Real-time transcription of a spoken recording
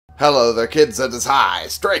Hello there, kids. It is I,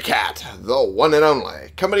 Stray Cat, the one and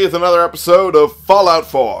only, coming with another episode of Fallout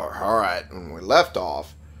 4. Alright, when we left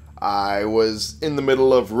off, I was in the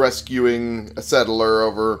middle of rescuing a settler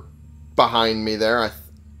over behind me there. I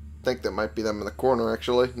think that might be them in the corner,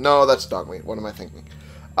 actually. No, that's Dogmeat. What am I thinking?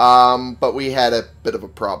 But we had a bit of a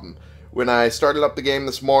problem. When I started up the game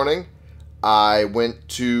this morning, I went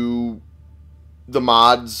to the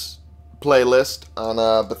mods playlist on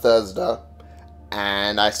Bethesda,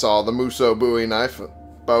 and I saw the Muso Bowie knife, and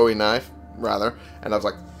I was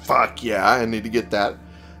like, fuck yeah, I need to get that.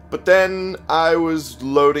 But then I was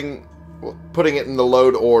putting it in the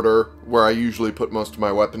load order, where I usually put most of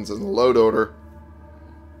my weapons in the load order,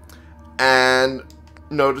 and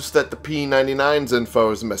noticed that the P99's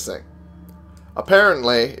info is missing.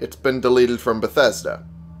 Apparently, it's been deleted from Bethesda.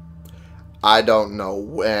 I don't know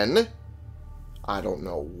when. I don't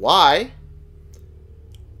know why.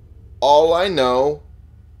 All I know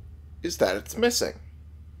is that it's missing.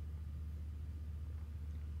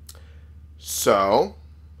 So,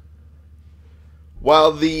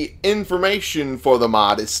 while the information for the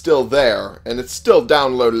mod is still there, and it's still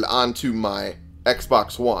downloaded onto my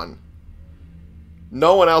Xbox One,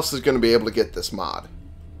 no one else is going to be able to get this mod,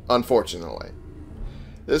 unfortunately.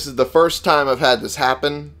 This is the first time I've had this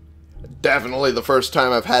happen. Definitely the first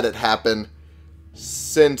time I've had it happen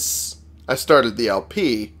since I started the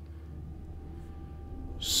LP.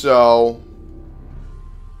 So,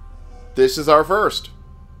 this is our first.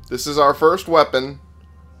 This is our first weapon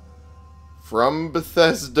from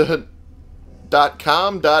Bethesda.com.net.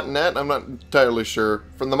 I'm not entirely sure.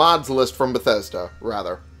 From the mods list from Bethesda,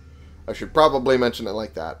 rather. I should probably mention it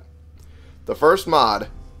like that. The first mod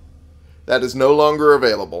that is no longer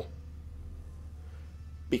available.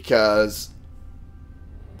 Because...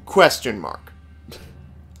 question mark.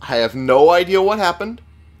 I have no idea what happened.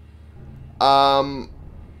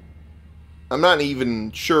 I'm not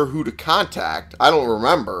even sure who to contact. I don't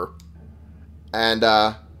remember. And,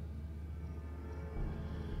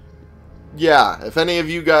 yeah, if any of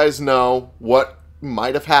you guys know what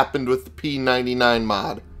might have happened with the P99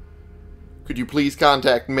 mod, could you please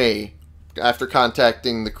contact me after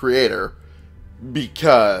contacting the creator?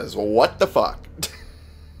 Because, what the fuck?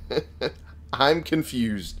 I'm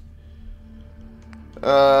confused.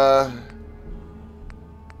 Yeah.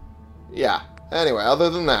 Anyway, other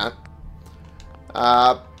than that,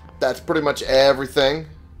 that's pretty much everything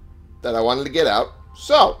that I wanted to get out.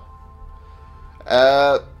 So,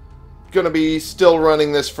 gonna be still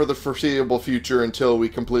running this for the foreseeable future until we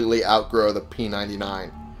completely outgrow the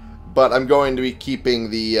P99. But I'm going to be keeping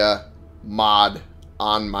the mod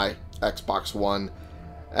on my Xbox One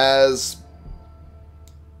as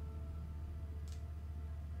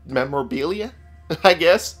memorabilia, I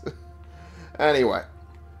guess. Anyway,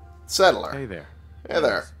 settler. Hey there. Hey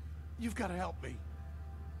there. You've got to help me.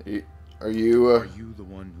 Are you the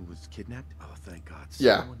one who was kidnapped? Oh, thank God.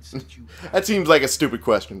 Yeah. Someone sent you back. That seems like a stupid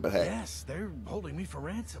question, but hey. Yes, they're holding me for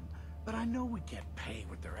ransom. But I know we can't pay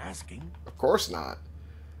what they're asking. Of course not.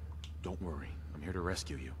 Don't worry. I'm here to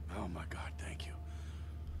rescue you. Oh, my God, thank you.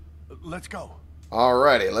 Let's go.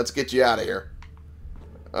 Alrighty, let's get you out of here.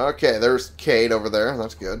 Okay, there's Kate over there.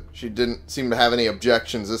 That's good. She didn't seem to have any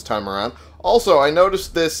objections this time around. Also, I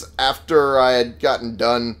noticed this after I had gotten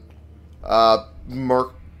done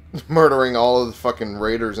murdering all of the fucking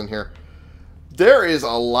raiders in here. There is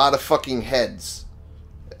a lot of fucking heads.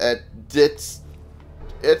 It's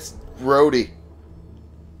grody.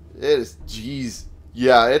 It is, jeez.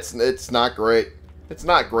 Yeah, it's not great. It's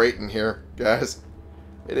not great in here, guys.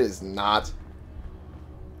 It is not.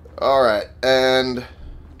 Alright, and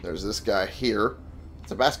there's this guy here.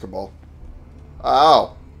 It's a basketball.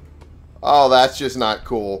 Oh. Oh, that's just not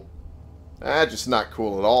cool. That's just not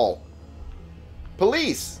cool at all.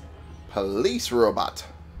 Police! Police robot.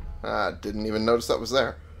 Didn't even notice that was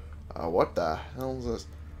there. What the hell is this?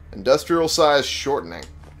 Industrial size shortening.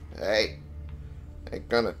 Hey. Ain't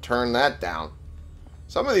gonna turn that down.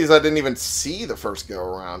 Some of these I didn't even see the first go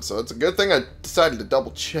around, so it's a good thing I decided to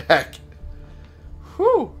double check.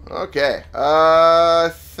 Whew. Okay.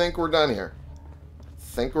 I think we're done here.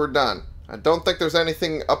 I don't think there's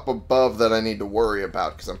anything up above that I need to worry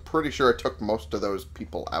about, because I'm pretty sure I took most of those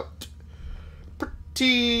people out.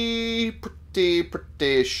 Pretty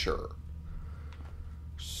sure.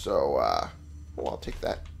 So, well, I'll take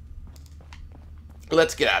that.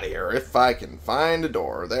 Let's get out of here, if I can find a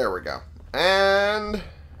door. There we go. And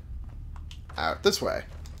out this way.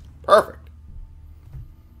 Perfect.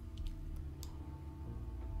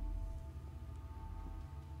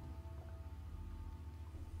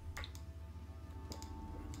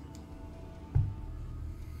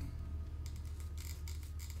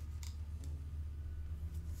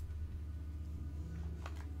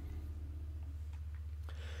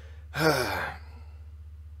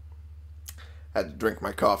 Had to drink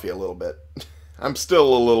my coffee a little bit. I'm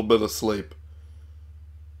still a little bit asleep.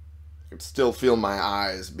 I can still feel my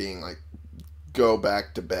eyes being like, go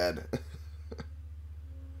back to bed.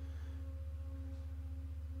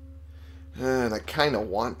 And I kind of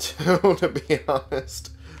want to be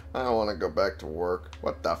honest. I don't want to go back to work.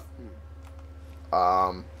 What the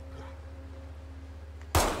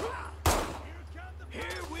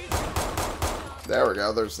There we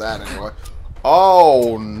go. There's that anyway.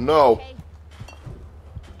 Oh, no.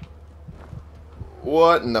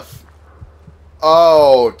 What in the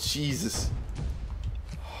Oh, Jesus.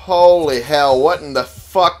 Holy hell. What in the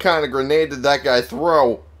fuck kind of grenade did that guy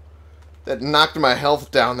throw that knocked my health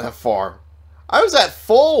down that far? I was at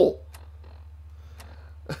full.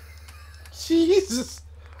 Jesus.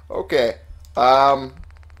 Okay. Do I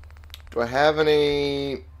have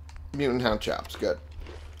any mutant hound chops? Good.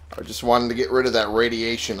 I just wanted to get rid of that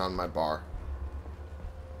radiation on my bar.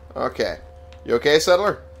 Okay. You okay,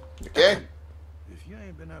 Settler? You okay? If you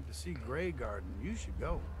ain't been up to see Grey Garden, you should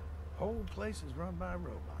go. Whole place is run by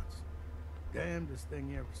robots. Damnedest thing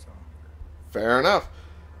you ever saw. Fair enough.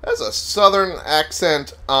 That's a southern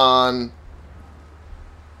accent on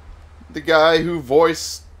the guy who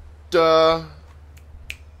voiced Fignar,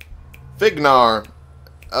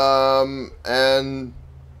 and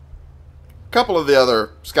a couple of the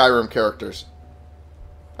other Skyrim characters.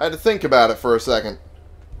 I had to think about it for a second.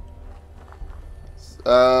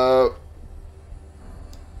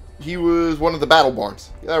 He was one of the Battleborns.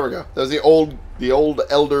 There we go. That was the old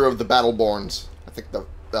elder of the Battleborns. I think the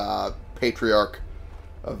patriarch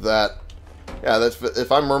of that. Yeah, that's,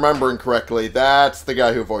 if I'm remembering correctly, that's the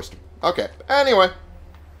guy who voiced him. Okay. Anyway.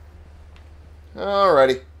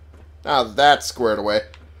 Alrighty. Now that's squared away.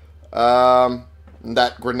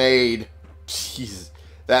 That grenade. Jesus.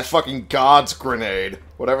 That fucking God's grenade.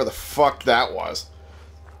 Whatever the fuck that was.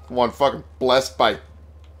 One fucking blessed by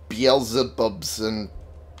Beelzebubs and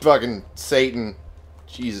fucking Satan.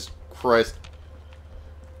 Jesus Christ.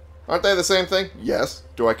 Aren't they the same thing? Yes.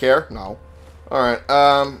 Do I care? No. Alright,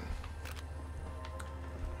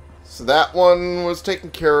 so that one was taken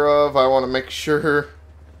care of. I want to make sure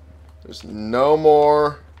there's no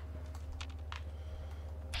more.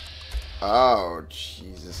 Oh,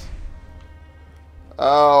 Jesus.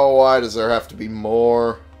 Oh, why does there have to be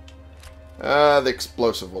more? The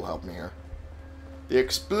explosive will help me here. The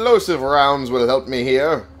explosive rounds will help me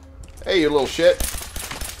here. Hey, you little shit.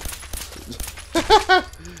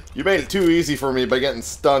 You made it too easy for me by getting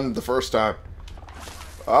stunned the first time.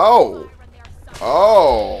 Oh.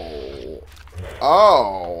 Oh.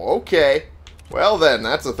 Oh, okay. Well then,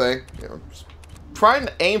 that's a thing. You know, just trying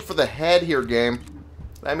to aim for the head here, game.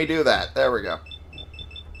 Let me do that. There we go.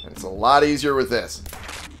 And it's a lot easier with this.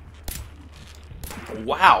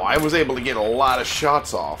 Wow, I was able to get a lot of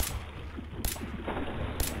shots off.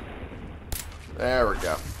 There we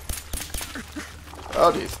go.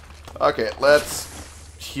 Oh, jeez. Okay,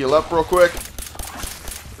 let's heal up real quick.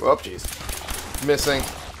 Oh, jeez. Missing.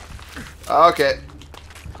 Okay.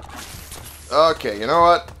 Okay, you know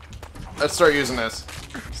what? Let's start using this.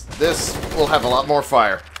 This will have a lot more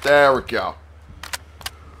fire. There we go.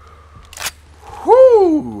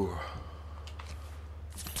 Whoo!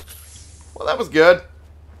 Well, that was good.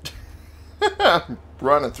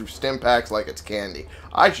 Running through stim packs like it's candy.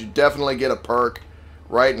 I should definitely get a perk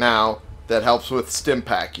right now that helps with stim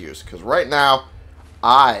pack use. Because right now,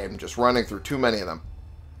 I am just running through too many of them.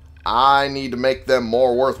 I need to make them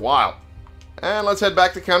more worthwhile. And let's head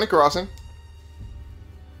back to County Crossing.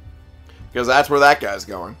 Because that's where that guy's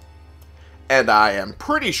going. And I am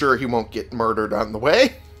pretty sure he won't get murdered on the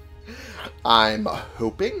way. I'm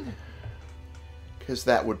hoping. Because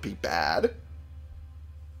that would be bad.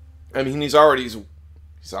 I mean, he's already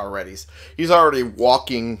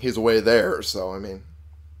walking his way there, so I mean,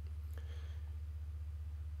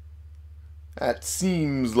 that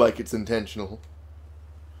seems like it's intentional.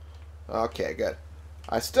 Okay, good.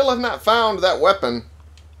 I still have not found that weapon.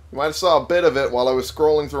 You might have saw a bit of it while I was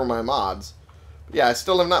scrolling through my mods. But yeah, I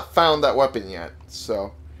still have not found that weapon yet,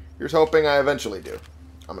 so here's hoping I eventually do.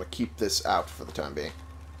 I'm gonna keep this out for the time being.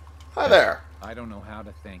 Hi there. I don't know how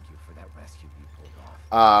to thank you for that rescue you pulled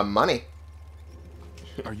off. Money.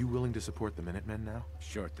 Are you willing to support the Minutemen now?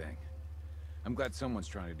 Sure thing. I'm glad someone's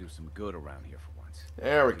trying to do some good around here for once.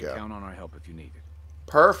 There we You can go. count on our help if you need it.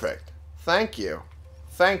 Perfect. Thank you.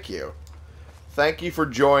 Thank you. Thank you for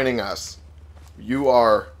joining us. You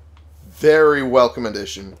are very welcome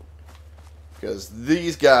addition. Because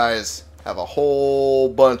these guys have a whole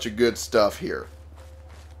bunch of good stuff here.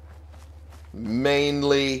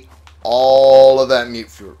 Mainly all of that mute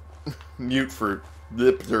fruit. Mute fruit.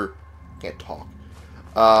 Can't talk.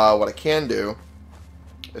 What I can do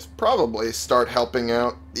is probably start helping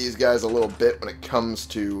out these guys a little bit when it comes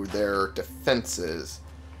to their defenses.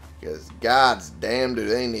 Because gods damn do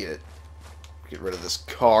they need it. Get rid of this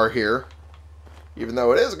car here. Even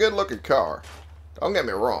though it is a good looking car. Don't get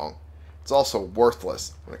me wrong. It's also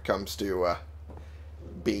worthless when it comes to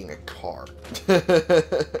being a car.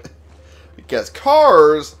 Because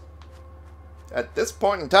cars, at this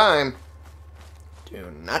point in time,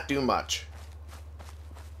 do not do much.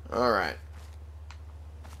 Alright.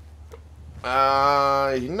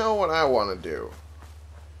 You know what I want to do?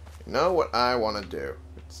 You know what I want to do?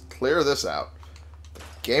 Let's clear this out. The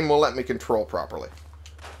game will let me control properly.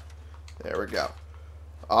 There we go.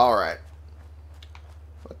 Alright.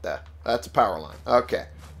 What the? That's a power line. Okay.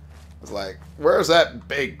 I was like, where's that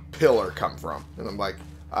big pillar come from? And I'm like,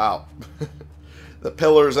 oh. The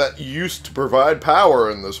pillars that used to provide power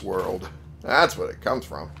in this world. That's what it comes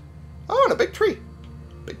from. Oh, and a big tree.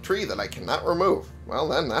 Big tree that I cannot remove. Well,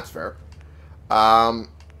 then, that's fair.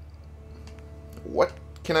 What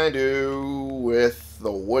can I do with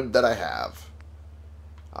the wood that I have?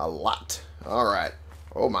 A lot. Alright.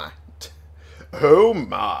 Oh, my. Oh,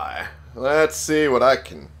 my. Let's see what I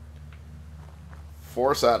can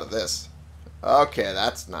force out of this. Okay,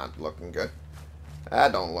 that's not looking good.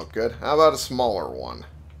 That don't look good. How about a smaller one?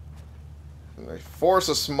 Can I force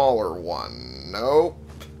a smaller one? Nope.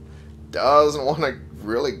 Doesn't want to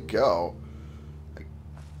really go. I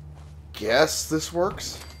guess this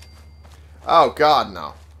works? Oh god,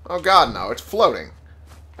 no. Oh god, no. It's floating.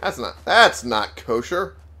 That's not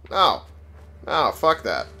kosher. No. No, fuck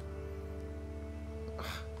that.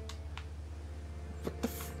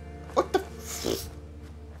 What the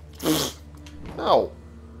No.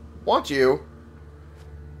 Want you.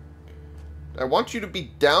 I want you to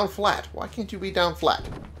be down flat. Why can't you be down flat?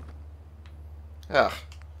 Ugh.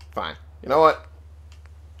 Fine. You know what?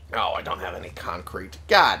 Oh, I don't have any concrete.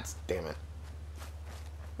 God damn it.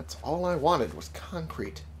 That's all I wanted was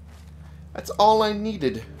concrete. That's all I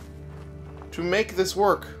needed to make this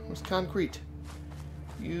work was concrete.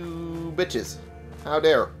 You bitches. How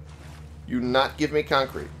dare you not give me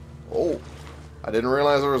concrete? Oh, I didn't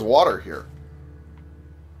realize there was water here.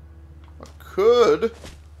 I could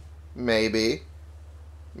maybe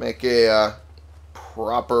make a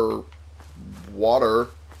proper water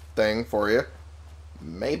thing for you.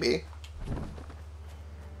 Maybe.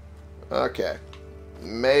 Okay.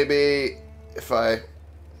 Maybe if I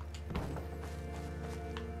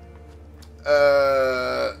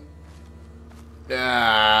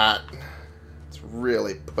it's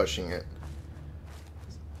really pushing it.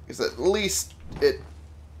 Because at least it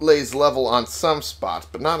lays level on some spots,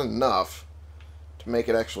 but not enough to make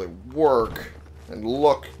it actually work and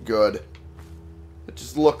look good. It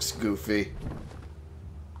just looks goofy.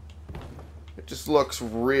 It just looks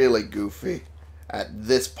really goofy at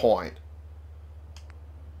this point.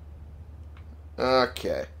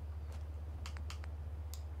 Okay.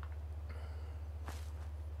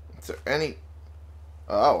 Is there any...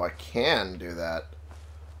 Oh, I can do that.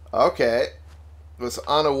 Okay. Was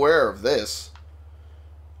unaware of this.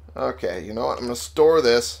 Okay, you know what? I'm going to store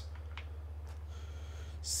this.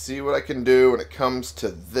 See what I can do when it comes to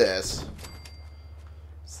this.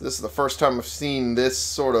 So this is the first time I've seen this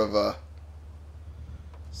sort of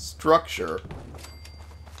structure.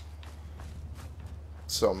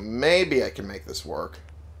 So maybe I can make this work.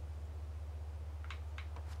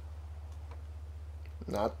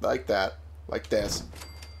 Not like that. Like this.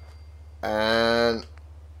 And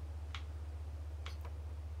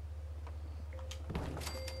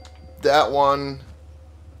that one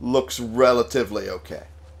looks relatively okay.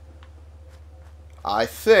 I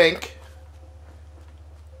think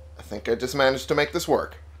I just managed to make this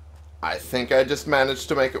work. I think I just managed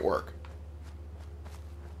to make it work.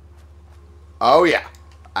 Oh yeah.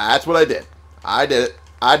 That's what I did. I did it.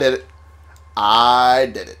 I did it. I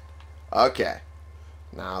did it. Okay.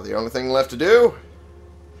 Now the only thing left to do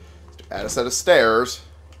is to add a set of stairs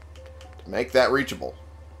to make that reachable.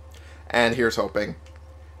 And here's hoping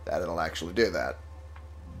that it'll actually do that.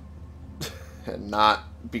 And not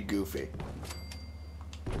be goofy.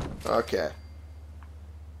 Okay.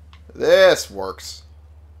 This works.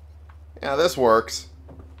 Yeah, this works.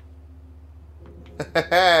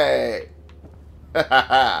 Hey!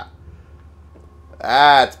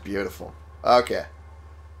 That's beautiful. Okay.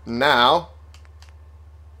 Now,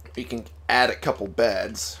 we can add a couple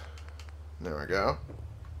beds. There we go.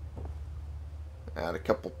 Add a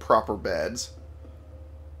couple proper beds.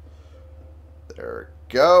 There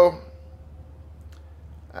we go.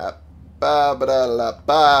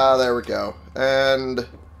 There we go. And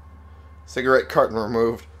cigarette carton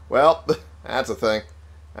removed. Well, that's a thing.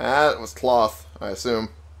 That was cloth, I assume.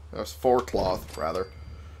 That was 4 cloth, rather.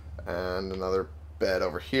 And another bed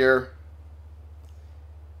over here.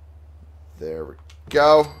 There we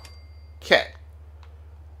go. Okay.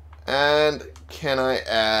 And can I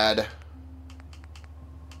add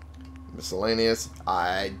miscellaneous?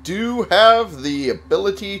 I do have the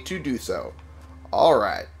ability to do so.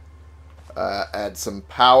 Alright. Add some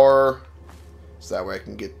power. So that way I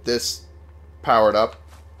can get this powered up.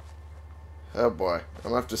 Oh boy.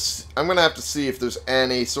 I'm gonna have to see if there's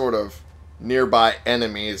any sort of nearby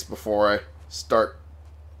enemies before I start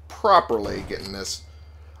properly getting this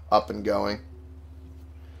up and going.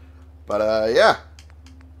 But yeah.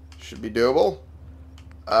 Should be doable.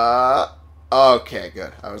 Okay,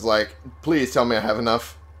 good. I was like, please tell me I have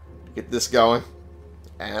enough to get this going.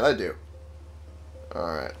 And I do.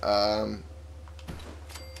 Alright,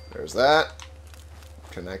 there's that.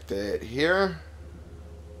 Connect it here.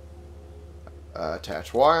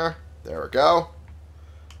 Attach wire. There we go.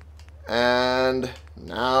 And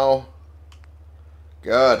now,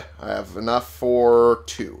 good. I have enough for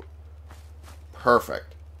 2.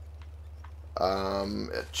 Perfect.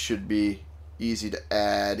 It should be easy to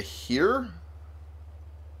add here.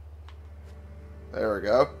 There we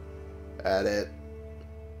go. Add it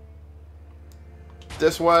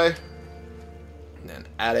this way. And then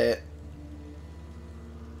add it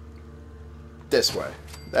this way.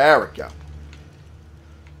 There we go.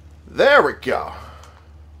 There we go.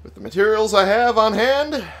 With the materials I have on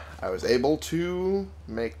hand, I was able to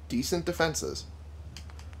make decent defenses.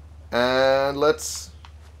 And let's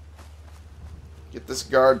get this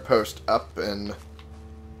guard post up and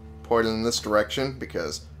point in this direction,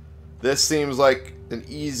 because this seems like an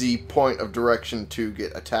easy point of direction to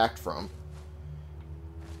get attacked from.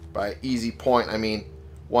 By easy point, I mean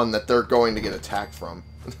one that they're going to get attacked from.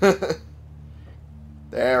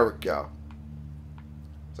 There we go.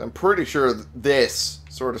 So I'm pretty sure that this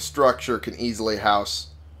sort of structure can easily house,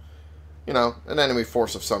 you know, an enemy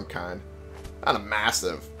force of some kind. Not a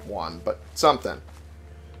massive one, but something.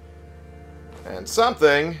 And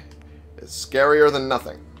something is scarier than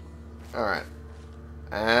nothing. Alright.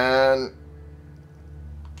 And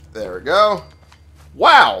there we go.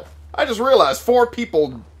 Wow! I just realized 4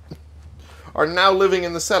 people are now living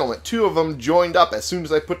in the settlement. 2 of them joined up as soon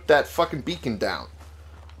as I put that fucking beacon down.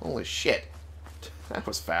 Holy shit. That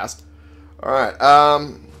was fast. Alright,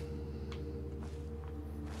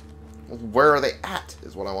 where are they at,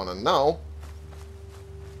 is what I want to know.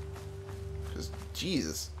 Because,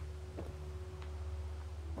 Jesus.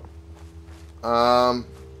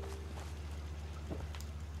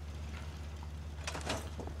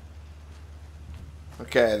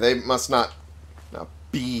 Okay, they must not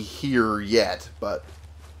be here yet, but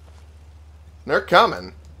they're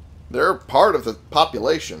coming. They're part of the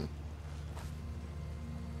population.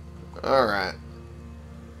 Alright.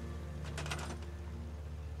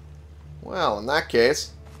 Well, in that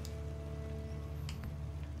case...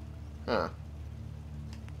 Huh.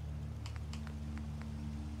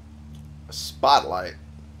 A spotlight.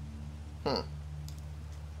 I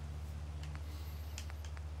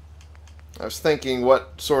was thinking,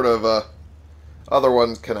 what sort of other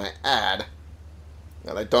ones can I add?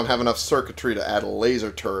 And I don't have enough circuitry to add a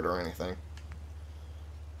laser turret or anything.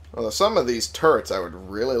 Although some of these turrets I would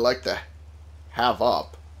really like to have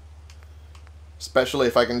up. Especially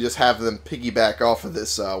if I can just have them piggyback off of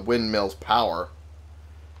this windmill's power.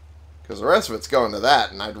 Because the rest of it's going to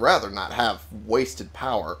that, and I'd rather not have wasted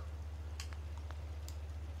power.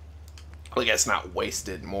 I guess not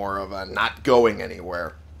wasted, more of a not going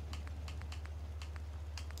anywhere.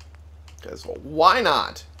 Because, well, why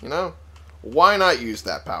not? You know? Why not use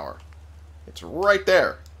that power? It's right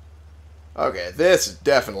there. Okay, this is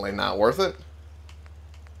definitely not worth it.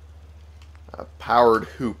 A powered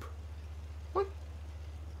hoop. What?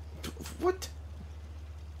 What?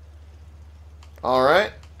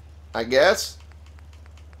 Alright. I guess.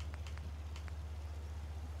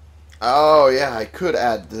 Oh, yeah, I could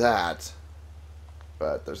add that.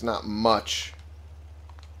 But there's not much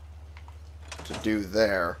to do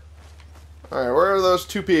there. Alright, where are those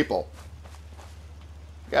 2 people?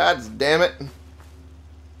 God damn it.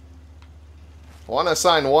 I want to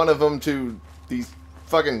assign one of them to these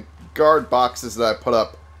fucking guard boxes that I put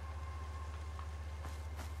up.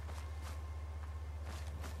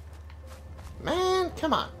 Man,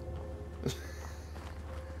 come on.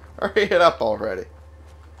 Hurry it up already.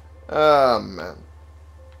 Oh, man.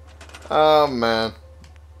 Oh, man.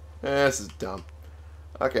 This is dumb.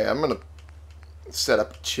 Okay, I'm gonna set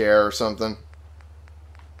up a chair or something.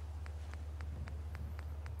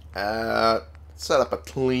 Set up a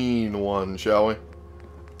clean one, shall we?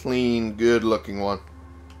 Clean, good-looking one.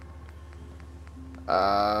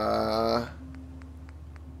 Yeah,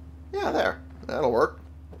 there. That'll work.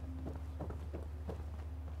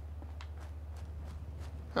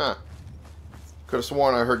 Huh. Could have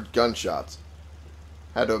sworn I heard gunshots.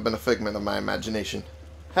 Had to have been a figment of my imagination.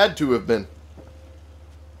 Had to have been.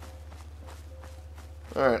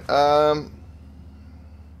 Alright, where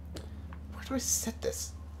do I set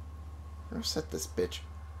this? Where do I set this bitch?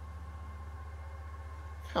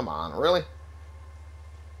 Come on, really?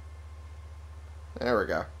 There we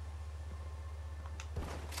go.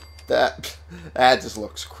 That just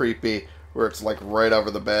looks creepy, where it's like right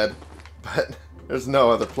over the bed. But there's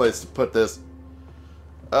no other place to put this.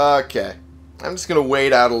 Okay. I'm just gonna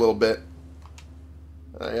wait out a little bit.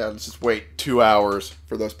 Yeah, let's just wait 2 hours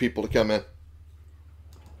for those people to come in.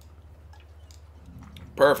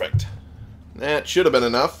 Perfect. That should have been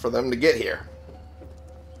enough for them to get here.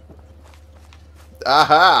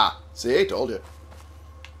 Aha! See, I told you.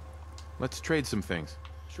 Let's trade some things.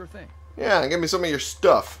 Sure thing. Yeah, give me some of your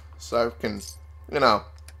stuff so I can, you know,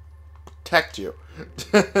 protect you.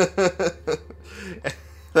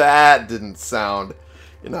 That didn't sound,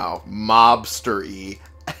 you know, mobster-y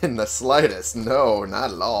in the slightest. No,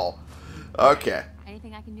 not at all. Okay.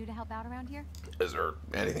 Anything I can do to help out around here? Is there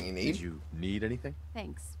anything you need? Did you need anything?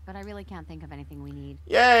 Thanks, but I really can't think of anything we need.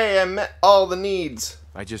 Yay, I met all the needs.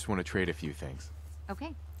 I just want to trade a few things.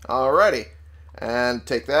 Okay. Alrighty. And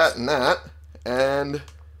take that and that. And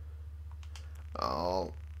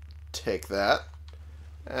I'll take that.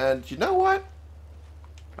 And you know what?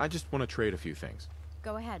 I just want to trade a few things.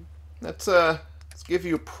 Go ahead. Let's give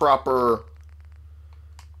you a proper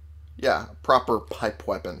pipe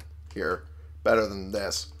weapon here. Better than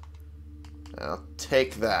this. I'll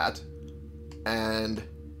take that. And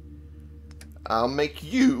I'll make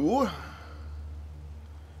you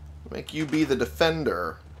be the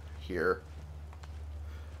defender here.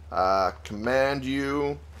 Command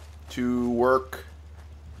you to work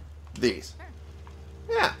these. Sure.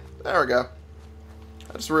 Yeah, there we go.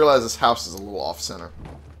 I just realized this house is a little off-center.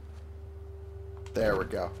 There we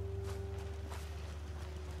go.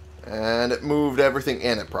 And it moved everything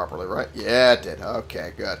in it properly, right? Yeah, it did.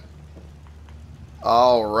 Okay, good.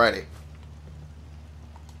 Alrighty.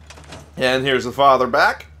 And here's the father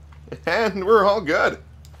back. And we're all good.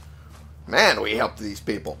 Man, we helped these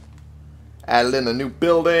people. Added in a new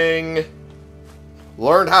building.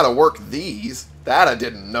 Learned how to work these. That I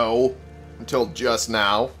didn't know until just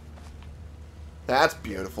now. That's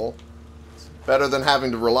beautiful. It's better than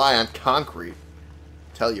having to rely on concrete.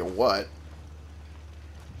 Tell you what.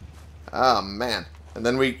 Oh, man. And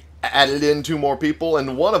then we added in 2 more people,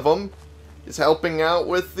 and one of them is helping out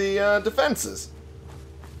with the defenses.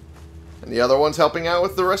 And the other one's helping out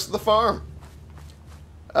with the rest of the farm.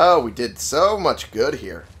 Oh, we did so much good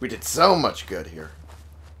here. We did so much good here.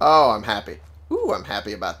 Oh, I'm happy. Ooh, I'm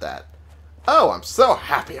happy about that. Oh, I'm so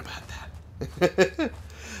happy about that.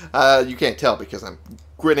 You can't tell because I'm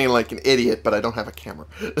grinning like an idiot, but I don't have a camera.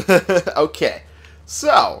 Okay,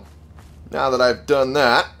 so now that I've done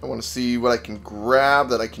that, I want to see what I can grab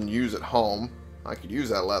that I can use at home. I could use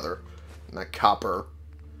that leather and that copper,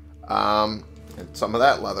 and some of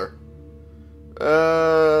that leather.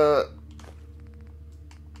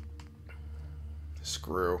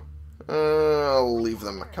 Screw. I'll leave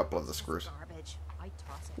them a couple of the screws. Garbage. I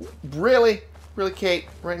toss it. Really? Really, Kate?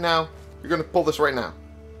 Right now? You're gonna pull this right now?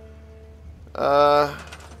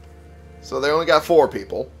 So they only got 4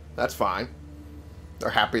 people. That's fine. Their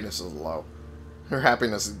happiness is low. Their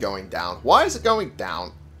happiness is going down. Why is it going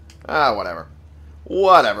down? Ah, whatever.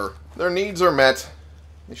 Whatever. Their needs are met.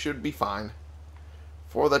 They should be fine.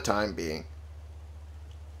 For the time being.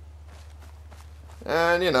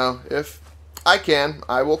 And, you know, if I can,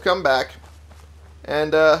 I will come back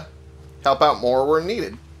and help out more where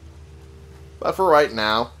needed. But for right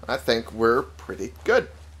now, I think we're pretty good.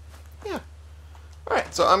 Yeah.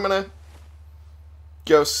 Alright, so I'm going to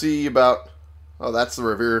go see about... Oh, that's the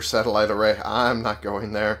Revere satellite array. I'm not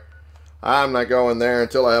going there. I'm not going there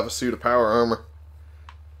until I have a suit of power armor.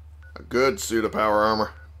 A good suit of power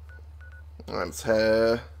armor. Let's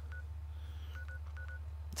head...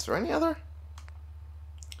 Is there any other?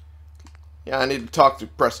 Yeah, I need to talk to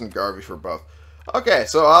Preston Garvey for both. Okay,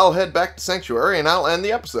 so I'll head back to Sanctuary and I'll end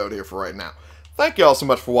the episode here for right now. Thank you all so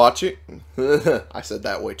much for watching. I said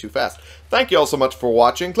that way too fast. Thank you all so much for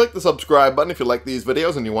watching. Click the subscribe button if you like these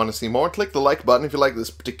videos and you want to see more. Click the like button if you like this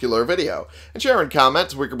particular video. And share and comment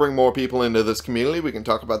so we can bring more people into this community. We can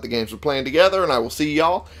talk about the games we're playing together, and I will see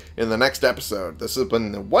y'all in the next episode. This has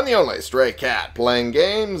been the one and only Stray Cat, playing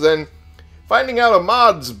games and finding out a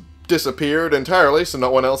mod's disappeared entirely, so no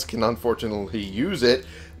one else can unfortunately use it.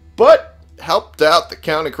 but helped out the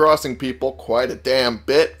County Crossing people quite a damn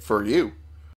bit for you.